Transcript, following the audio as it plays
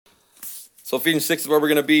So Ephesians 6 is where we're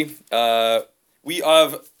going to be. We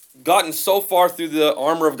have gotten so far through the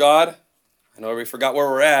armor of God. I know we forgot where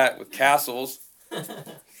we're at with castles.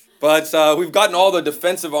 But we've gotten all the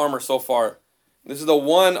defensive armor so far. This is the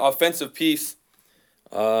one offensive piece.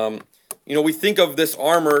 We think of this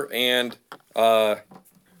armor and... while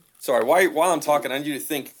I'm talking, I need you to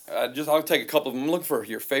think. I'll take a couple of them. I'm looking for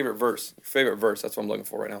your favorite verse. Your favorite verse, that's what I'm looking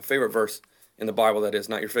for right now. Favorite verse in the Bible, that is.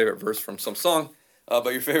 Not your favorite verse from some song,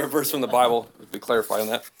 but your favorite verse from the Bible. To clarify on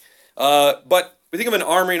that. But we think of an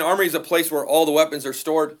armory. An armory is a place where all the weapons are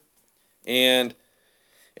stored. And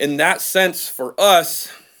in that sense, for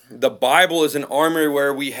us, the Bible is an armory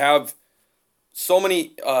where we have so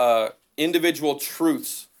many individual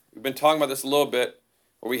truths. We've been talking about this a little bit,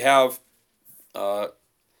 where we have...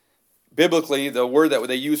 biblically, the word that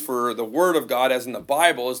they use for the word of God, as in the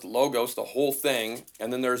Bible, is logos, the whole thing.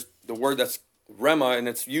 And then there's the word that's rhema, and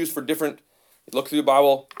it's used for different. You look through the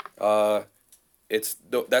Bible,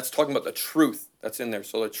 that's talking about the truth that's in there.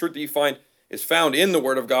 So the truth that you find is found in the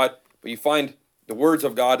word of God, but you find the words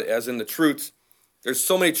of God as in the truths. There's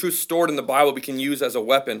so many truths stored in the Bible we can use as a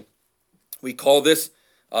weapon. We call this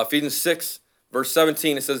Ephesians 6, verse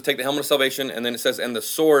 17. It says, take the helmet of salvation, and then it says, and the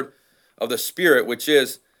sword of the Spirit, which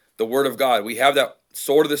is the Word of God. We have that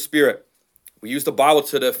sword of the Spirit. We use the Bible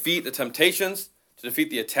to defeat the temptations, to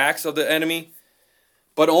defeat the attacks of the enemy,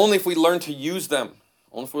 but only if we learn to use them.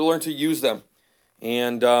 Only if we learn to use them.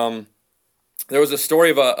 And there was a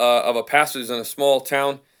story of a pastor who's in a small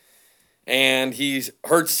town, and he's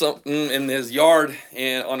heard something in his yard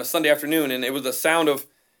on a Sunday afternoon, and it was the sound of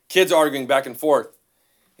kids arguing back and forth.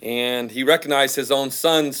 And he recognized his own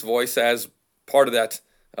son's voice as part of that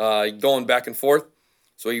going back and forth.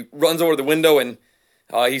 So he runs over to the window, and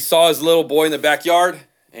he saw his little boy in the backyard,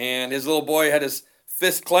 and his little boy had his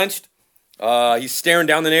fist clenched. He's staring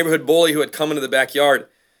down the neighborhood bully who had come into the backyard.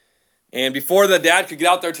 And before the dad could get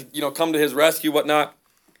out there to come to his rescue, whatnot,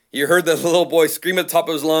 he heard the little boy scream at the top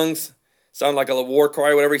of his lungs, sound like a war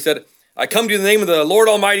cry, whatever. He said, I come to you in the name of the Lord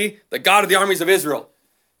Almighty, the God of the armies of Israel.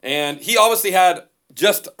 And he obviously had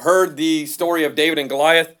just heard the story of David and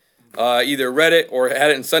Goliath, either read it or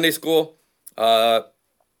had it in Sunday school.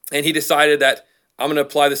 And he decided that I'm going to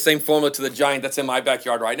apply the same formula to the giant that's in my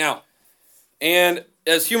backyard right now. And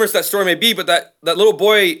as humorous that story may be, but that little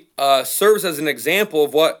boy serves as an example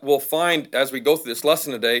of what we'll find as we go through this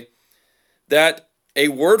lesson today, that a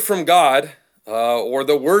word from God, or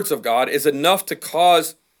the words of God, is enough to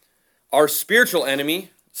cause our spiritual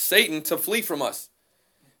enemy, Satan, to flee from us.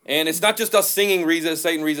 And it's not just us singing, Jesus,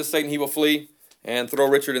 Satan, he will flee, and throw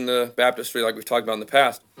Richard in the baptistry like we've talked about in the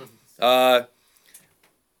past.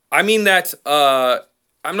 I mean that,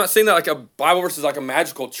 I'm not saying that like a Bible verse is like a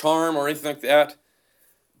magical charm or anything like that,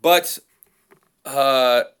 but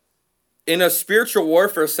in a spiritual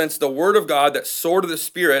warfare sense, the Word of God, that sword of the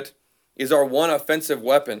Spirit, is our one offensive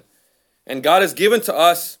weapon. And God has given to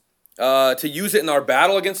us to use it in our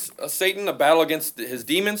battle against Satan, a battle against his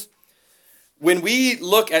demons. When we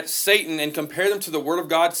look at Satan and compare them to the Word of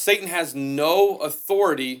God, Satan has no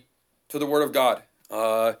authority to the Word of God.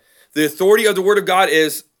 The authority of the Word of God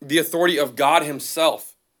is the authority of God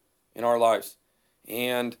himself in our lives.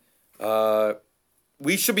 And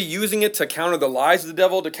we should be using it to counter the lies of the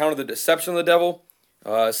devil, to counter the deception of the devil.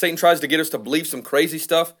 Satan tries to get us to believe some crazy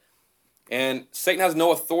stuff. And Satan has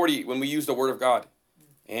no authority when we use the Word of God.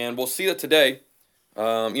 And we'll see that today.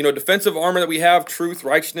 Defensive armor that we have, truth,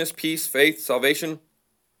 righteousness, peace, faith, salvation,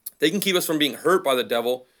 they can keep us from being hurt by the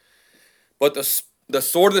devil. But the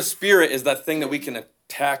sword of the Spirit is that thing that we can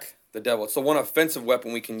attack the devil. It's the one offensive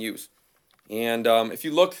weapon we can use. And if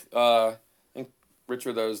you look, I think,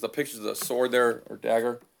 Richard, there's the pictures of the sword there, or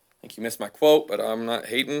dagger. I think you missed my quote, but I'm not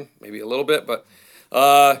hating, maybe a little bit. But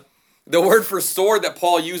the word for sword that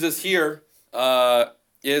Paul uses here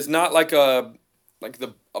is not like a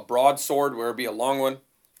broadsword where it'd be a long one.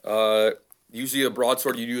 Usually a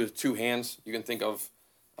broadsword you do with two hands. You can think of,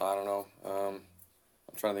 I don't know, I'm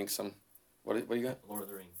trying to think some, what do you got? Lord of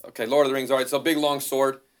the Rings. Okay, Lord of the Rings. All right, so a big long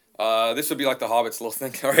sword. This would be like the Hobbit's little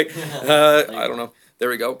thing, all right? I don't know. There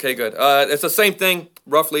we go. Okay, good. It's the same thing,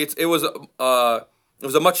 roughly. It was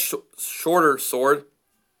a much shorter sword,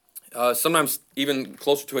 sometimes even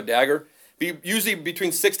closer to a dagger, usually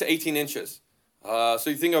between 6 to 18 inches. So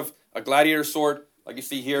you think of a gladiator sword, like you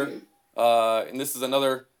see here, and this is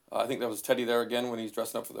another, I think that was Teddy there again when he's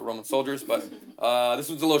dressing up for the Roman soldiers, but this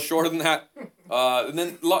one's a little shorter than that. And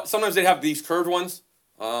then sometimes they'd have these curved ones,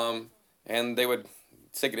 and they would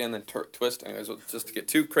stick it in and twist, anyways, just to get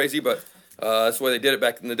too crazy, but that's the way they did it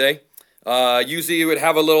back in the day. Usually it would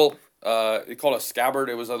have a little, they call it a scabbard.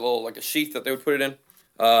 It was a little, like a sheath that they would put it in,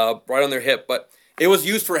 right on their hip. But It was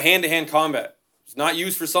used for hand-to-hand combat. It's not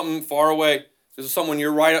used for something far away. This is something when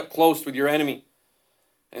you're right up close with your enemy.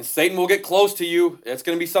 And Satan will get close to you. It's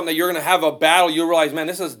going to be something that you're going to have a battle. You'll realize, man,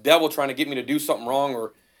 this is the devil trying to get me to do something wrong,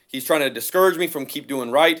 or he's trying to discourage me from keep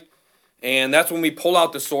doing right. And that's when we pull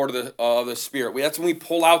out the sword of the Spirit. That's when we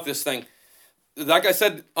pull out this thing. Like I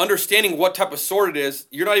said, understanding what type of sword it is,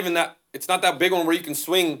 it's not that big one where you can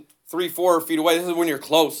swing 3-4 feet away. This is when you're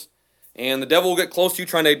close. And the devil will get close to you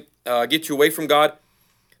trying to get you away from God.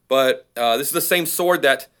 But this is the same sword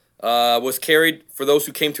that was carried for those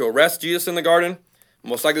who came to arrest Jesus in the garden.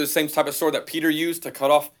 Most likely the same type of sword that Peter used to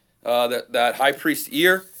cut off that high priest's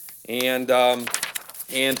ear. And on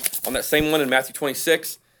that same one in Matthew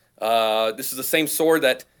 26, this is the same sword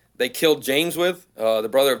that they killed James with, the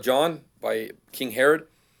brother of John, by King Herod.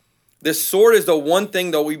 This sword is the one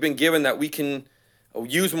thing, though, we've been given that we can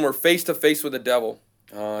use when we're face to face with the devil.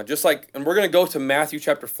 And we're going to go to Matthew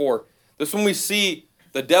chapter 4. This is when we see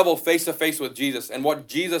the devil face to face with Jesus and what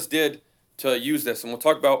Jesus did to use this. And we'll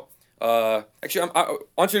talk about, I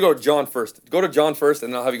want you to go to John first. Go to John first,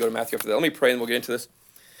 and then I'll have you go to Matthew after that. Let me pray, and we'll get into this.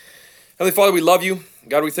 Heavenly Father, we love you.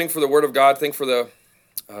 God, we thank for the word of God. Thank for the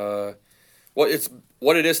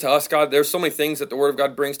what it is to us, God. There's so many things that the word of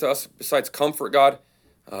God brings to us besides comfort, God.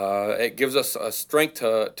 It gives us strength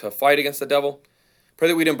to fight against the devil. Pray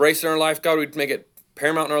that we'd embrace it in our life, God. We'd make it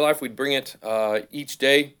paramount in our life. We'd bring it each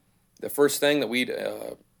day. The first thing that we'd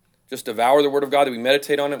just devour the word of God, that we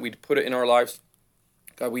meditate on it, we'd put it in our lives.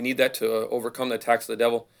 God, we need that to overcome the attacks of the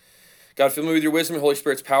devil. God, fill me with your wisdom and Holy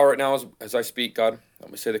Spirit's power right now as I speak, God.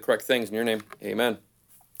 Let me say the correct things in your name. Amen.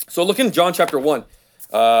 So look in John chapter 1.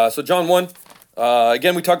 So John 1,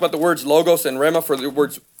 again, we talked about the words logos and rhema for the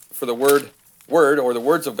word or the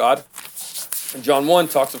words of God. And John 1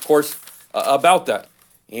 talks, of course, about that.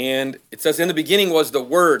 And it says, in the beginning was the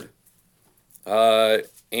Word,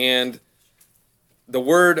 and the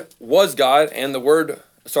Word was God, and the Word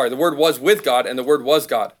was with God, and the Word was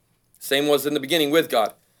God. Same was in the beginning with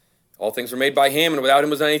God. All things were made by him, and without him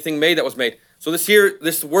was not anything made that was made. So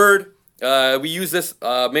this word, we use this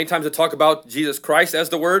many times to talk about Jesus Christ as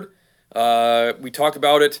the Word. We talk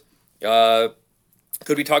about it.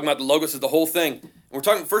 Could be talking about the Logos as the whole thing. And we're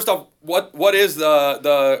talking, first off, what is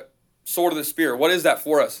the sword of the Spirit? What is that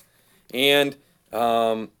for us? And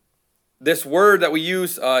this word that we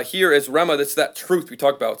use here is rhema. That's that truth we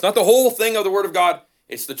talk about. It's not the whole thing of the Word of God.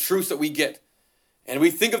 It's the truths that we get. And we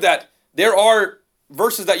think of that. There are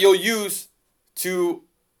verses that you'll use to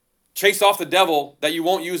chase off the devil that you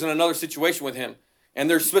won't use in another situation with him. And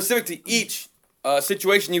they're specific to each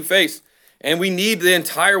situation you face. And we need the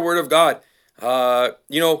entire Word of God.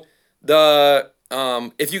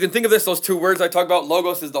 If you can think of this, those two words I talk about,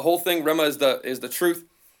 logos is the whole thing, rhema is the truth.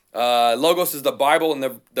 Logos is the Bible,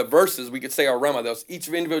 and the verses we could say are rhema. Those each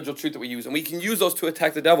individual truth that we use, and we can use those to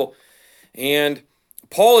attack the devil. And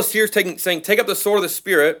Paul is here saying, take up the sword of the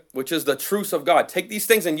Spirit, which is the truths of God. Take these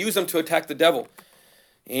things and use them to attack the devil.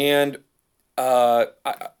 And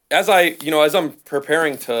as I'm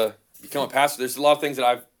preparing to become a pastor, there's a lot of things that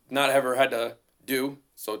I've not ever had to do.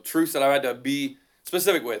 So truths that I've had to be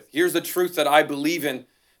specific with. Here's the truth that I believe in,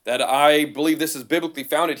 that I believe this is biblically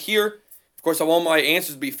founded here. Of course, I want my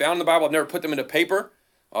answers to be found in the Bible. I've never put them into paper.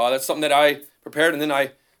 That's something that I prepared. And then I'm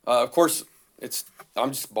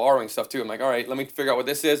just borrowing stuff too. I'm like, all right, let me figure out what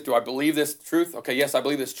this is. Do I believe this truth? Okay, yes, I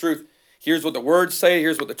believe this truth. Here's what the words say.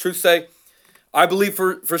 Here's what the truth say. I believe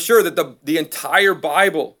for sure that the entire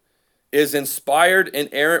Bible is inspired,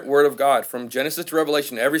 inerrant Word of God. From Genesis to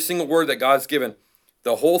Revelation, every single word that God's given.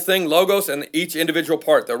 The whole thing, logos, and each individual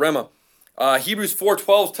part, the rhema. Hebrews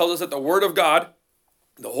 4:12 tells us that the Word of God,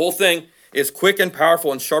 the whole thing, is quick and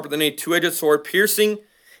powerful and sharper than any two-edged sword, piercing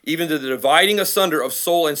even to the dividing asunder of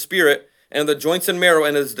soul and spirit, and of the joints and marrow,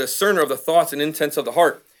 and is a discerner of the thoughts and intents of the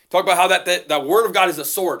heart. Talk about how that Word of God is a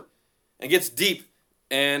sword and gets deep.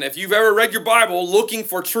 And if you've ever read your Bible looking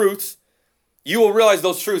for truths, you will realize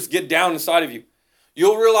those truths get down inside of you.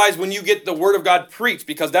 You'll realize when you get the Word of God preached,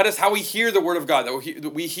 because that is how we hear the Word of God.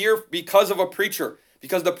 That we hear because of a preacher,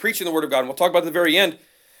 because of the preaching of the Word of God. And we'll talk about it at the very end.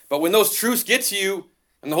 But when those truths get to you,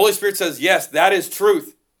 and the Holy Spirit says, yes, that is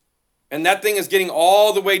truth. And that thing is getting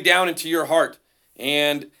all the way down into your heart.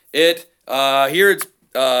 And it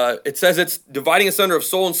says it's dividing asunder of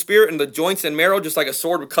soul and spirit and the joints and marrow, just like a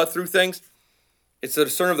sword would cut through things. It's the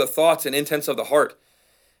discerner of the thoughts and intents of the heart.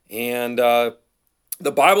 And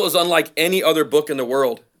the Bible is unlike any other book in the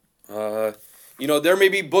world. There may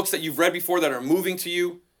be books that you've read before that are moving to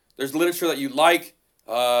you. There's literature that you like.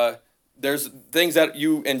 There's things that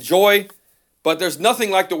you enjoy. But there's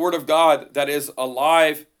nothing like the Word of God that is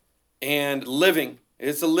alive and living.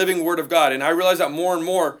 It's a living Word of God. And I realize that more and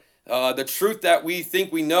more the truth that we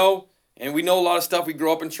think we know, and we know a lot of stuff. We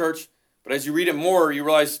grew up in church, but as you read it more, you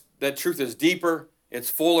realize that truth is deeper, it's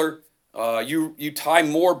fuller. You tie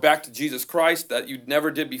more back to Jesus Christ that you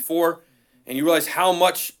never did before, and you realize how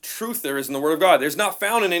much truth there is in the Word of God. There's not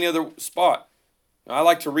found in any other spot. I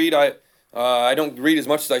like to read. I don't read as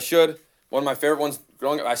much as I should. One of my favorite ones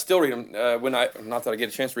growing up, I still read them not that I get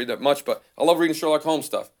a chance to read that much, but I love reading Sherlock Holmes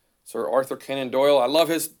stuff. Sir Arthur Conan Doyle. I love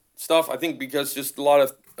his stuff. I think because just a lot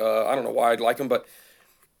of, I don't know why I'd like him, but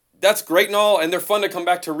that's great and all, and they're fun to come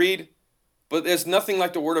back to read, but there's nothing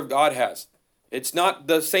like the Word of God has. It's not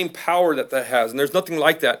the same power that has, and there's nothing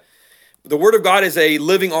like that. The Word of God is a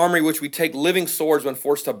living armory which we take living swords when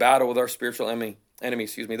forced to battle with our spiritual enemy.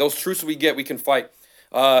 Those truths we get, we can fight.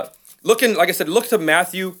 Look to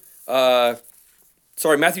Matthew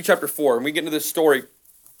chapter 4, and we get into this story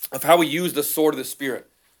of how we use the sword of the Spirit.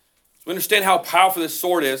 So we understand how powerful this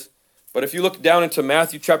sword is, but if you look down into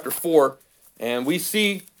Matthew chapter 4, and we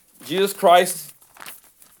see Jesus Christ,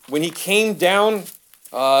 when he came down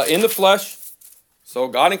in the flesh, so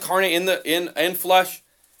God incarnate in flesh,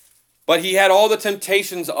 but he had all the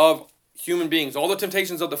temptations of human beings, all the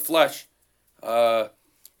temptations of the flesh.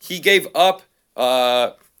 He gave up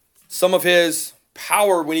some of his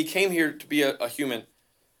power when he came here to be a human.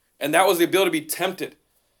 And that was the ability to be tempted.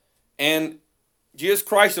 And Jesus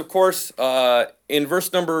Christ, of course, in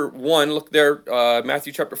verse number 1, look there,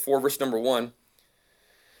 Matthew chapter 4, verse number 1.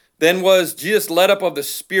 Then was Jesus led up of the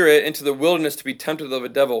Spirit into the wilderness to be tempted of the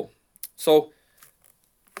devil. So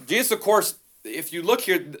Jesus, of course, if you look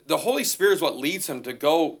here, the Holy Spirit is what leads him to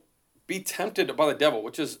go be tempted by the devil,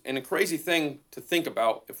 which is a crazy thing to think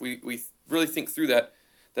about if we really think through that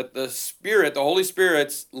the Spirit, the Holy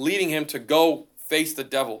Spirit's leading him to go face the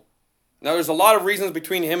devil. Now, there's a lot of reasons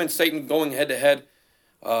between him and Satan going head-to-head,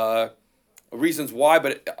 reasons why,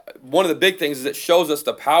 but one of the big things is it shows us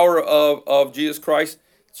the power of Jesus Christ.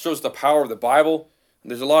 It shows the power of the Bible.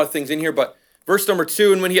 And there's a lot of things in here, but verse number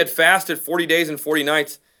 2, and when he had fasted 40 days and 40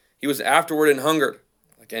 nights, he was afterward and hungered,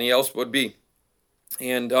 like any else would be.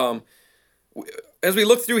 And as we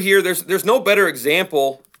look through here, there's no better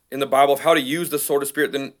example in the Bible of how to use the sword of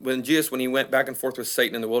Spirit than when he went back and forth with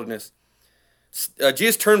Satan in the wilderness.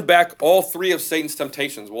 Jesus turned back all three of Satan's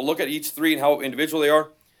temptations. We'll look at each three and how individual they are.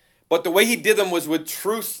 But the way he did them was with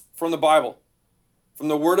truth from the Bible, from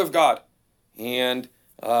the Word of God. And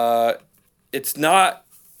it's not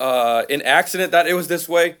an accident that it was this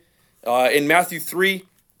way. In Matthew 3,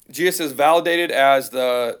 Jesus is validated as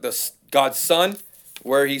the God's Son,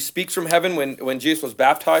 where he speaks from heaven when Jesus was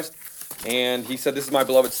baptized. And he said, "This is my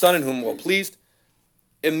beloved Son in whom I'm well pleased."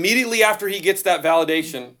 Immediately after he gets that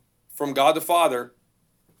validation from God the Father,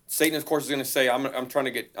 Satan, of course, is going to say, I'm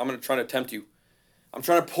trying to tempt you. I'm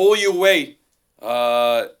trying to pull you away.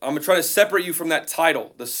 I'm going to try to separate you from that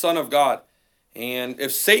title, the Son of God. And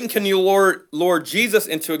if Satan can lure Jesus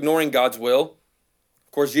into ignoring God's will,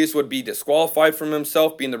 of course, Jesus would be disqualified from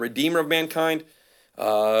himself, being the Redeemer of mankind.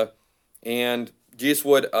 And Jesus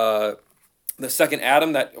would, the second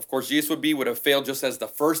Adam, that of course Jesus would have failed just as the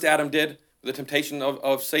first Adam did with the temptation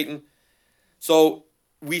of Satan. So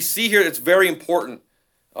we see here it's very important.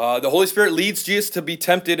 The Holy Spirit leads Jesus to be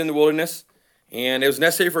tempted in the wilderness, and it was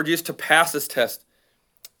necessary for Jesus to pass this test.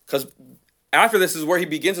 Because after this is where he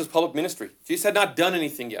begins his public ministry. Jesus had not done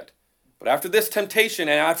anything yet. But after this temptation,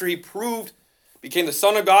 and after he became the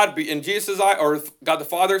Son of God in Jesus' eye, or God the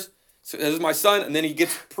Father's, so this is my Son, and then he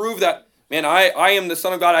gets proved that, man, I am the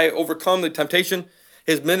Son of God, I overcome the temptation,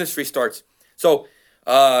 his ministry starts. So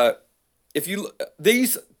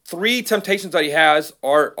these three temptations that he has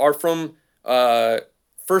are from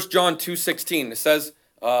 1 John 2:16. It says,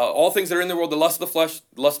 all things that are in the world, the lust of the flesh,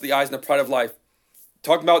 the lust of the eyes, and the pride of life.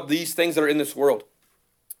 Talking about these things that are in this world.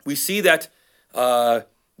 We see that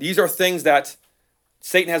these are things that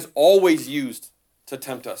Satan has always used to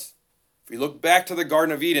tempt us. If we look back to the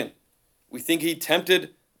Garden of Eden, we think he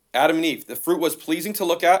tempted Adam and Eve. The fruit was pleasing to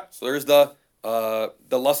look at, so there's the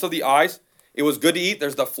lust of the eyes. It was good to eat,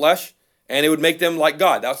 there's the flesh, and it would make them like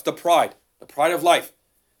God. That's the pride of life.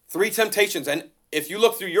 Three temptations, and if you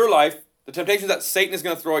look through your life, the temptations that Satan is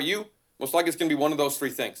going to throw at you, most likely it's going to be one of those three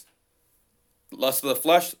things. Lust of the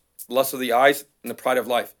flesh, lust of the eyes, and the pride of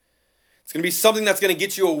life. It's going to be something that's going to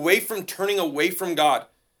get you turning away from God.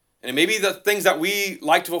 And it may be the things that we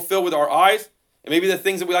like to fulfill with our eyes, and maybe the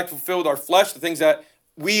things that we like to fulfill with our flesh, the things that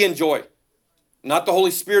we enjoy. Not the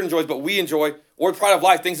Holy Spirit enjoys, but we enjoy. Or the pride of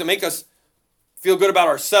life, things that make us feel good about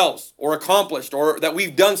ourselves, or accomplished, or that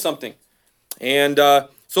we've done something. And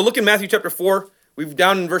so look in Matthew chapter 4. We've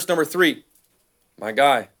down in verse number 3. My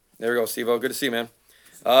guy. There we go, Steve-O. Good to see you, man.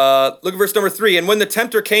 Look at verse number 3. And when the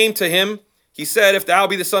tempter came to him He said, if thou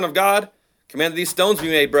be the Son of God, command that these stones be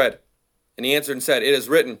made bread. And he answered and said, it is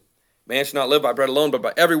written, man shall not live by bread alone, but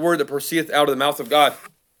by every word that proceedeth out of the mouth of God.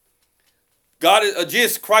 God,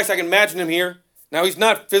 Jesus Christ, I can imagine him here. Now, he's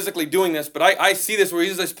not physically doing this, but I see this where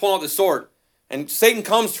he's just pulling out the sword. And Satan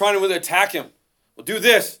comes trying to attack him. Well, do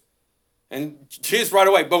this. And Jesus right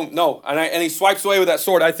away, boom, no. And he swipes away with that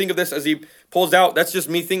sword. I think of this as he pulls out. That's just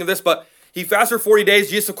me thinking of this. But he fasted for 40 days.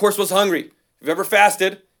 Jesus, of course, was hungry. If you've ever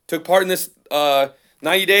fasted, took part in this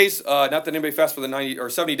 90 days, not that anybody fasts for the 90 or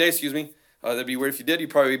 70 days, excuse me. That'd be weird if you did. You'd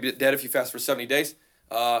probably be dead if you fast for 70 days.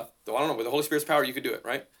 Though I don't know, with the Holy Spirit's power, you could do it,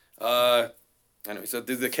 right? I know. So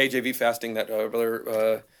the KJV fasting that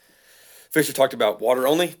Brother Fisher talked about, water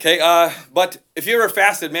only. Okay. But if you ever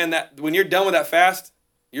fasted, man, that when you're done with that fast,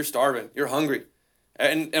 you're starving. You're hungry.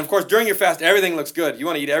 And of course, during your fast, everything looks good. You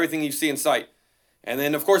want to eat everything you see in sight. And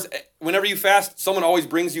then, of course, whenever you fast, someone always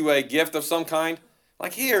brings you a gift of some kind.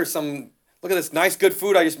 Like, look at this nice, good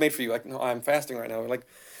food I just made for you. Like, no, I'm fasting right now. Like,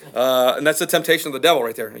 and that's the temptation of the devil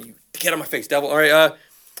right there. You get out of my face, devil. All right.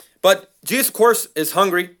 But Jesus, of course, is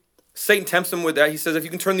hungry. Satan tempts him with that. He says, if you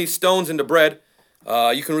can turn these stones into bread,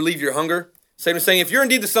 you can relieve your hunger. Satan is saying, if you're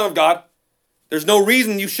indeed the Son of God, there's no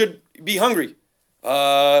reason you should be hungry.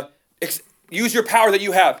 Use your power that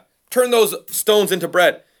you have. Turn those stones into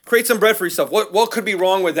bread. Create some bread for yourself. What could be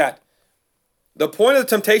wrong with that? The point of the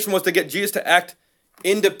temptation was to get Jesus to act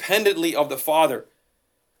independently of the Father,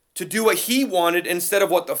 to do what he wanted instead of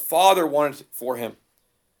what the Father wanted for him.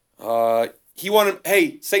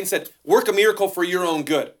 Satan said, work a miracle for your own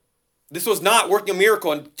good. This was not working a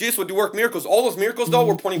miracle, and Jesus would work miracles. All those miracles, though,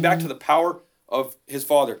 were pointing back to the power of his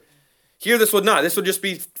Father. Here, this would not. This would just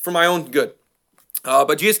be for my own good.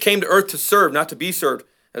 But Jesus came to earth to serve, not to be served,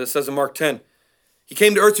 as it says in Mark 10. He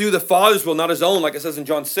came to earth to do the Father's will, not his own, like it says in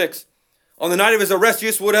John 6. On the night of his arrest,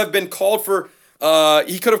 Jesus would have been called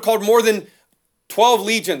he could have called more than 12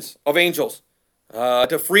 legions of angels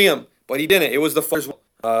to free him, but he didn't. It was the Father's will.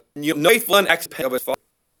 No faithful and acts of his Father.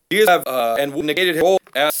 Jesus and negated his role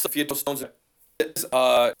as if he had stones.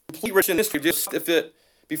 Complete rich in history, just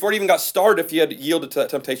before it even got started, if he had yielded to that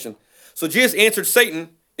temptation. So Jesus answered Satan,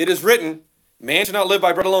 it is written, man should not live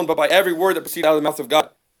by bread alone, but by every word that proceeds out of the mouth of God.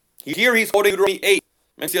 Here he's quoting Deuteronomy 8.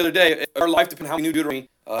 I mentioned the other day, our life depends on how we knew Deuteronomy,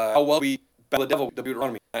 how well we battle the devil with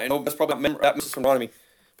Deuteronomy. I know that's probably not that message from Deuteronomy,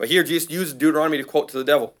 but here Jesus used Deuteronomy to quote to the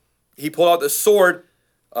devil. He pulled out the sword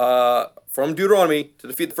from Deuteronomy to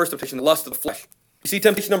defeat the first temptation, the lust of the flesh. You see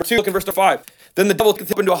temptation number 2, look in verse 5. Then the devil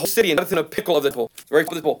gets up into a whole city and nothing a pickle of the people. It's very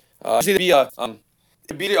difficult. You see it'd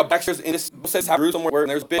be a backstairs in this says Jerusalem where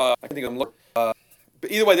there's a big I can think of them.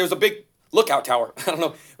 But either way, there was a big lookout tower. I don't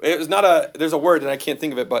know. It was not there's a word and I can't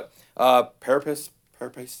think of it, but parapet.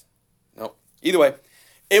 No. Either way,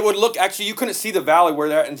 it would look, actually you couldn't see the valley where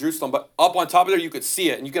they're at in Jerusalem, but up on top of there you could see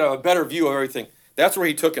it and you could have a better view of everything. That's where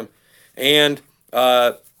he took him. And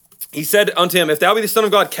he said unto him, if thou be the Son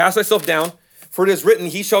of God, cast thyself down, for it is written,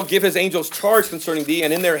 he shall give his angels charge concerning thee,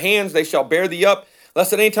 and in their hands they shall bear thee up,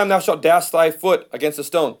 lest at any time thou shalt dash thy foot against a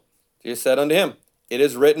stone. Jesus said unto him, it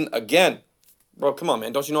is written again. Bro, come on,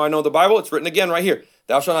 man. Don't you know I know the Bible? It's written again right here.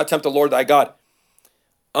 Thou shalt not tempt the Lord thy God.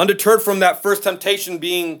 Undeterred from that first temptation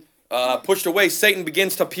being pushed away, Satan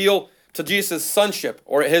begins to appeal to Jesus' sonship,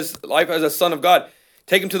 or his life as a son of God.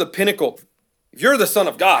 Take him to the pinnacle. If you're the Son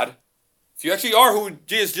of God, if you actually are who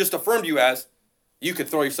Jesus just affirmed you as, you could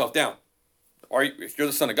throw yourself down. Or if you're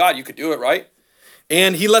the Son of God, you could do it, right?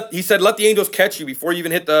 And he said, let the angels catch you before you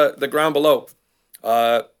even hit the ground below.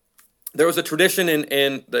 There was a tradition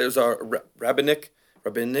and there's a rabbinic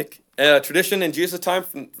tradition in Jesus' time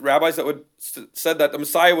from rabbis that said that the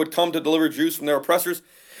Messiah would come to deliver Jews from their oppressors,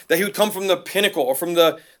 that he would come from the pinnacle or from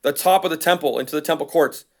the top of the temple into the temple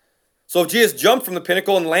courts. So if Jesus jumped from the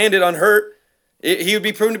pinnacle and landed unhurt, he would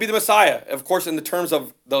be proven to be the Messiah, of course, in the terms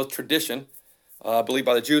of the tradition believed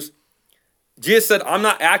by the Jews. Jesus said, I'm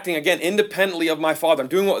not acting, again, independently of my Father. I'm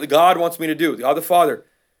doing what God wants me to do, God the Father.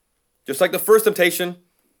 Just like the first temptation,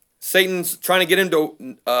 Satan's trying to get him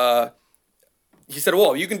to, he said,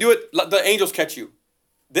 well, you can do it, let the angels catch you.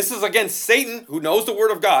 This is, again, Satan, who knows the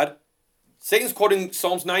word of God. Satan's quoting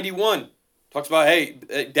Psalms 91. Talks about,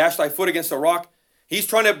 hey, dash thy foot against a rock.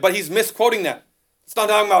 But he's misquoting that. It's not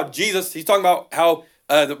talking about Jesus. He's talking about how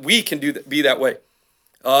we can be that way.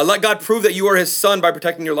 Let God prove that you are his son by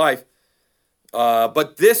protecting your life.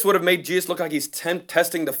 But this would have made Jesus look like he's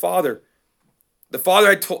testing the Father. The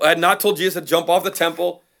Father had not told Jesus to jump off the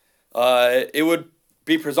temple. It would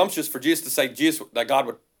be presumptuous for Jesus to say that God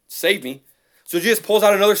would save me. So Jesus pulls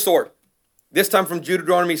out another sword, this time from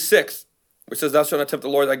Deuteronomy 6, which says, thou shalt not tempt the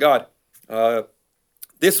Lord thy God.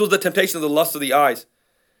 This was the temptation of the lust of the eyes.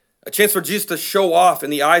 a chance for Jesus to show off in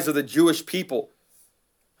the eyes of the Jewish people.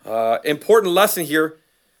 Important lesson here.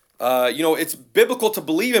 It's biblical to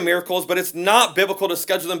believe in miracles, but it's not biblical to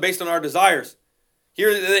schedule them based on our desires. Here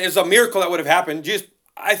is a miracle that would have happened.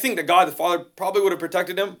 I think that God the Father probably would have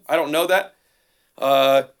protected him. I don't know that.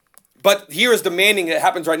 But here is demanding that it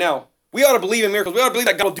happens right now. We ought to believe in miracles. We ought to believe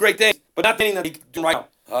that God will do great things, but not demanding that he can do right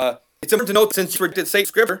now. It's important to note, since you did say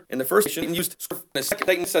scripture in the first nation and used scripture in the second,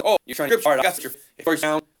 Satan said, "Oh, you're trying to scripture. I got your first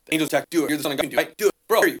down. The angels attack. Do it. You're the son of God. Do it. Do it,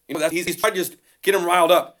 bro." He's trying to just get him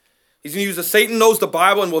riled up. He's going to use the Satan knows the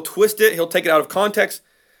Bible and will twist it. He'll take it out of context,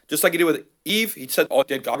 just like he did with Eve. He said, "Oh,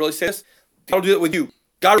 did God really say this? God will do it with you.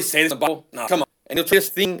 God really say this in the Bible? No, come on." And he'll try this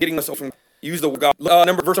thing, getting us from use the word of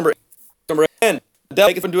God. Verse number 10. The devil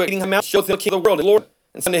taketh from doing eating him out, showeth him the king of the world, the Lord,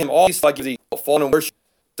 and send to him all these like thee, fall and worship.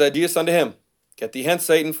 Said Jesus unto him, "Get thee hence,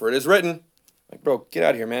 Satan, for it is written." Like, bro, get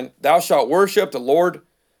out of here, man. "Thou shalt worship the Lord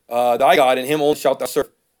thy God, and him only shalt thou serve."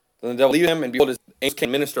 Then the devil leave him, and behold, his angels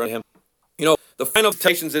came minister unto him. The final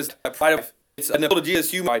temptations is that pride of life. It's an appeal to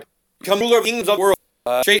Jesus, you might become ruler of kingdoms of the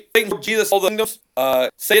world. Satan for Jesus all the kingdoms.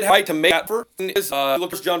 Say it right to make that for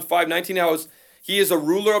look at John 5:19. How he is a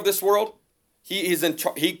ruler of this world. He is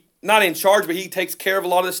not in charge, but he takes care of a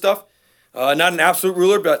lot of this stuff. Not an absolute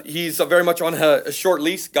ruler, but he's very much on a short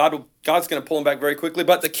leash. God's going to pull him back very quickly.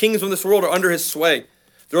 But the kings of this world are under his sway.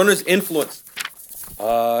 They're under his influence.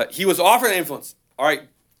 He was offered influence. All right,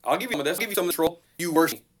 I'll give you some of this. I'll give you some of this role. You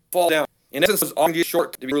worship, fall down. In essence, was offering you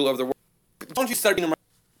short to be ruler of the world. Don't you start being him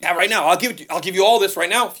right now? I'll give you all this right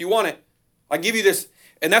now if you want it. I'll give you this,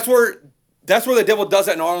 and that's where the devil does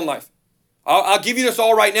that in our own life. I'll give you this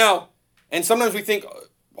all right now, and sometimes we think,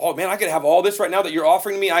 "Oh man, I could have all this right now that you're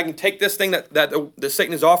offering me. I can take this thing that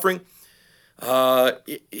Satan is offering."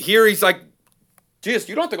 Here he's like, "Jesus,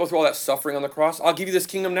 you don't have to go through all that suffering on the cross. I'll give you this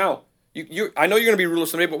kingdom now. I know you're going to be ruler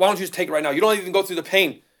someday, but why don't you just take it right now? You don't even go through the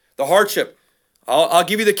pain, the hardship. I'll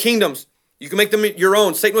give you the kingdoms. You can make them your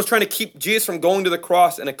own." Satan was trying to keep Jesus from going to the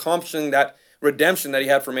cross and accomplishing that redemption that he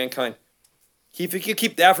had for mankind. If he could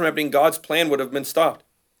keep that from happening, God's plan would have been stopped.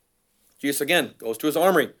 Jesus again goes to his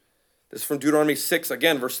armory. This is from Deuteronomy 6,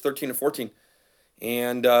 again, verse 13 and 14.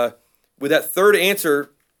 And with that third answer,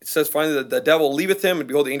 it says finally that the devil leaveth him, and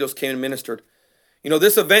behold, the angels came and ministered.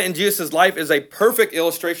 This event in Jesus' life is a perfect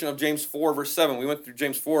illustration of James 4, verse 7. We went through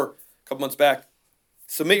James 4 a couple months back.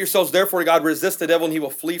 "Submit yourselves therefore to God, resist the devil, and he will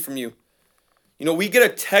flee from you." We get a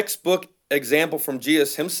textbook example from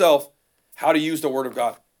Jesus himself how to use the word of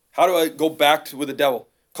God, how to go back with the devil,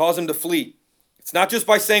 cause him to flee. It's not just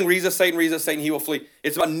by saying, resist Satan, he will flee.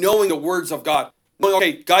 It's about knowing the words of God. Knowing,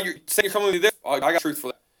 okay, God, you're saying you're coming with this, I got truth for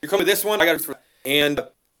that. You're coming with this one, I got truth for that. And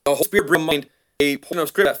the Holy Spirit brings to mind a portion of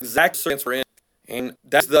Scripture that's exact circumstance we're in. And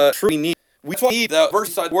that's the truth we need. We need the verse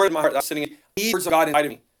inside the word in my heart that's sitting in the words of God inside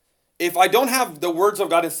of me. If I don't have the words of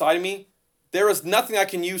God inside of me, there is nothing I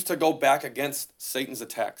can use to go back against Satan's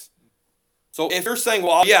attacks. So if you're saying,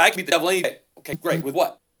 "Well, yeah, I can beat the devil any day." Okay, great. With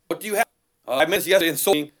what? What do you have? I mentioned yesterday in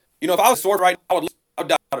Soul. If I was a sword right now, I would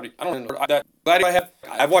die. I don't know. That Gladiator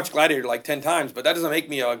I've watched Gladiator like 10 times, but that doesn't make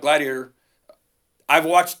me a gladiator. I've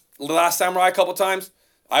watched The Last Samurai a couple times.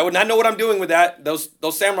 I would not know what I'm doing with that. Those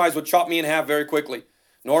samurais would chop me in half very quickly.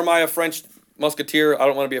 Nor am I a French musketeer. I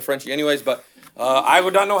don't want to be a Frenchie anyways, but I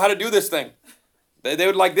would not know how to do this thing. They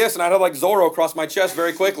would like this, and I'd have like Zorro across my chest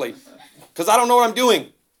very quickly. Because I don't know what I'm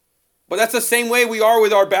doing. But that's the same way we are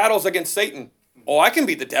with our battles against Satan. Oh, I can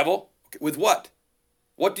beat the devil. With what?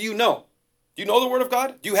 What do you know? Do you know the Word of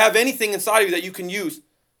God? Do you have anything inside of you that you can use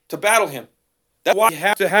to battle him? That's why we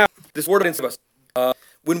have to have this Word inside of us.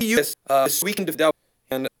 When we use this, we can defeat the devil.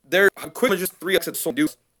 And there are quick just 3 exits so do.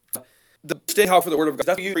 The stay how for the Word of God.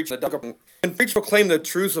 That's what you preach. And preach proclaim the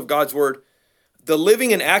truths of God's Word. The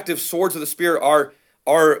living and active swords of the Spirit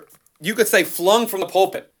are you could say flung from the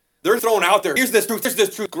pulpit. They're thrown out there. Here's this truth,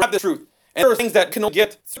 grab this truth. And there are things that can only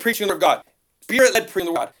get preaching the Word of God. Spirit-led preaching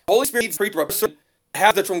the Word of God. Holy Spirit needs to preach the Word.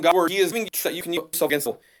 Have that from God's Word. He is giving you that you can use yourself against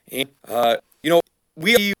it. And,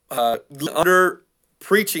 we under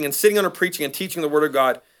preaching and sitting under preaching and teaching the Word of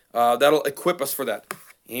God, that'll equip us for that.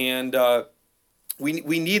 And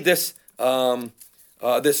we need this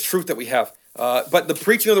this truth that we have. But the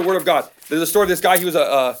preaching of the Word of God. There's a story of this guy. He was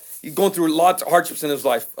going through lots of hardships in his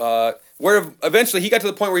life. Where eventually he got to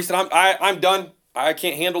the point where he said, "I'm done. I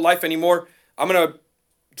can't handle life anymore. I'm gonna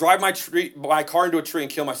drive my car into a tree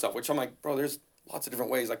and kill myself." Which I'm like, bro, there's lots of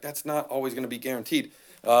different ways. Like that's not always gonna be guaranteed.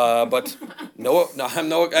 But no, I'm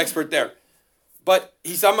no expert there. But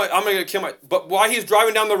he said, I'm gonna kill my. But while he's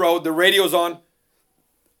driving down the road, the radio's on,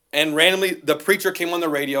 and randomly the preacher came on the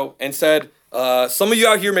radio and said, "Some of you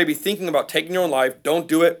out here may be thinking about taking your own life. Don't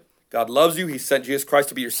do it. God loves you. He sent Jesus Christ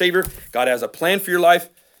to be your Savior. God has a plan for your life.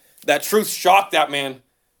 that truth shocked that man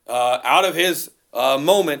out of his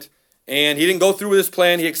moment, and he didn't go through with his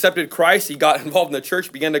plan. He accepted Christ. He got involved in the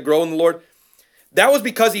church, began to grow in the Lord. That was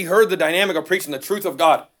because he heard the dynamic of preaching the truth of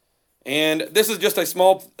God. And this is just a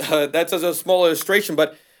small, that's a small illustration,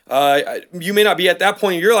 but you may not be at that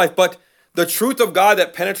point in your life, but the truth of God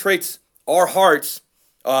that penetrates our hearts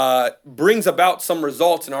brings about some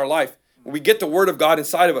results in our life. When we get the word of God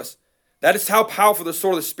inside of us. That is how powerful the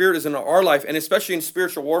sword of the Spirit is in our life, and especially in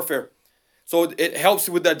spiritual warfare. So it helps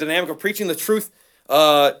with that dynamic of preaching the truth.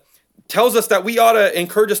 Tells us that we ought to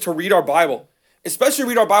encourage us to read our Bible, especially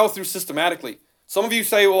read our Bible through systematically. Some of you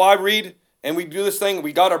say, well, I read and we do this thing.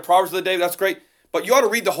 We got our Proverbs of the day. That's great. But you ought to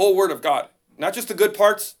read the whole Word of God, not just the good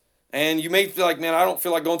parts. And you may feel like, man, I don't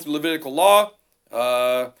feel like going through Levitical law.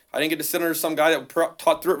 I didn't get to sit under some guy that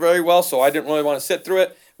taught through it very well, so I didn't really want to sit through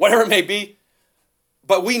it. Whatever it may be.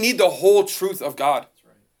 But we need the whole truth of God.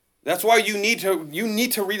 That's why you need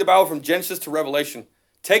to read the Bible from Genesis to Revelation.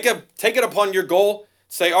 Take it upon your goal.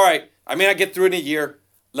 Say, all right, I may not get through it in a year.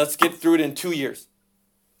 Let's get through it in 2 years.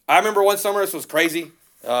 I remember one summer, this was crazy.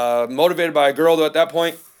 Motivated by a girl though at that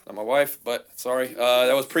point. Not my wife, but sorry.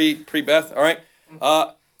 That was pre-Beth, all right?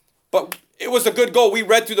 But it was a good goal. We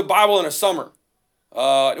read through the Bible in a summer.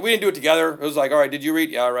 We didn't do it together. It was like, all right, did you read?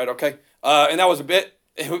 Yeah, all right, okay. And that was a bit,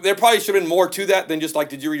 there probably should have been more to that than just like,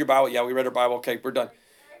 did you read your Bible? Yeah, we read our Bible. Okay, we're done.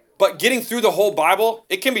 But getting through the whole Bible,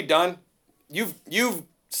 it can be done. You've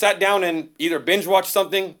sat down and either binge watched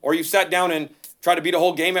something, or you sat down and tried to beat a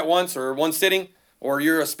whole game at once or one sitting, or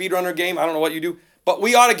you're a speedrunner game. I don't know what you do. But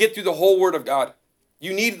we ought to get through the whole Word of God.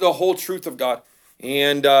 You need the whole truth of God.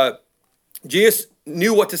 And Jesus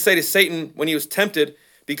knew what to say to Satan when he was tempted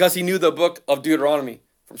because he knew the book of Deuteronomy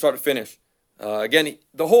from start to finish. Again,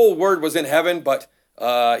 the whole Word was in heaven, but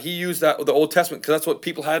he used the Old Testament because that's what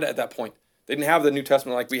people had at that point. They didn't have the New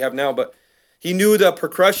Testament like we have now, but he knew the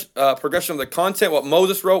progression of the content, what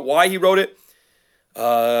Moses wrote, why he wrote it.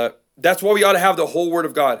 That's why we ought to have the whole Word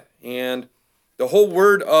of God. And the whole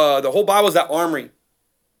Word, the whole Bible is that armory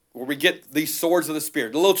where we get these swords of the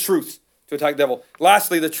Spirit, the little truths to attack the devil.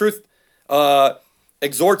 Lastly, the truth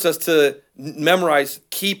exhorts us to memorize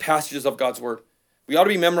key passages of God's Word. We ought to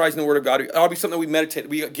be memorizing the Word of God. It ought to be something we meditate,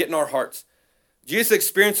 we get in our hearts. Jesus'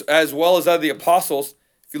 experience, as well as that of the apostles,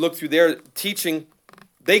 if you look through their teaching,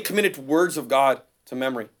 they committed words of God to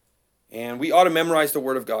memory. And we ought to memorize the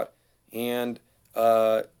Word of God. And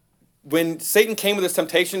when Satan came with this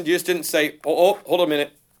temptation, Jesus didn't say, oh, hold a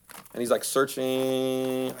minute. And he's like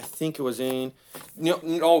searching, I think it was in,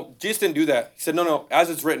 no, Jesus didn't do that. He said, no, as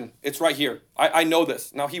it's written, it's right here. I know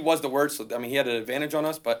this. Now, he was the Word, so, he had an advantage on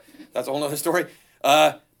us, but that's a whole other story.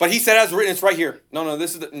 But he said, as written, it's right here.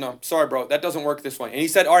 No, sorry, bro, that doesn't work this way. And he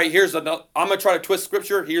said, all right, I'm going to try to twist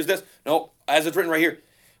Scripture. Here's this. No, as it's written right here.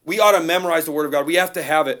 We ought to memorize the Word of God. We have to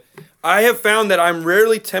have it. I have found that I'm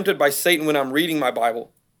rarely tempted by Satan when I'm reading my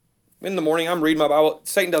Bible. In the morning, I'm reading my Bible.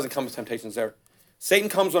 Satan doesn't come with temptations there. Satan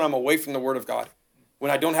comes when I'm away from the Word of God. When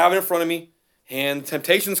I don't have it in front of me. And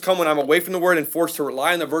temptations come when I'm away from the Word and forced to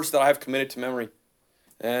rely on the verse that I have committed to memory.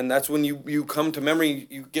 And that's when you come to memory,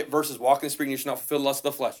 you get verses, walk in the Spirit, and you shall not fulfill the lust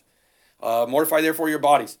of the flesh. Mortify therefore your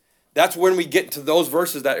bodies. That's when we get to those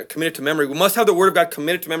verses that are committed to memory. We must have the Word of God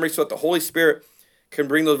committed to memory so that the Holy Spirit can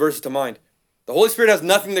bring those verses to mind. The Holy Spirit has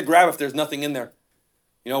nothing to grab if there's nothing in there.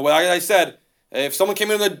 Like I said, if someone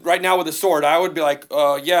came in right now with a sword, I would be like,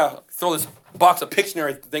 yeah, throw this box of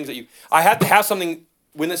Pictionary things at you. I have to have something.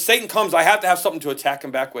 When Satan comes, I have to have something to attack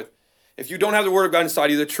him back with. If you don't have the Word of God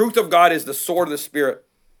inside you, the truth of God is the sword of the Spirit.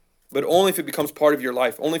 But only if it becomes part of your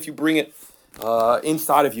life. Only if you bring it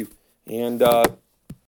inside of you. And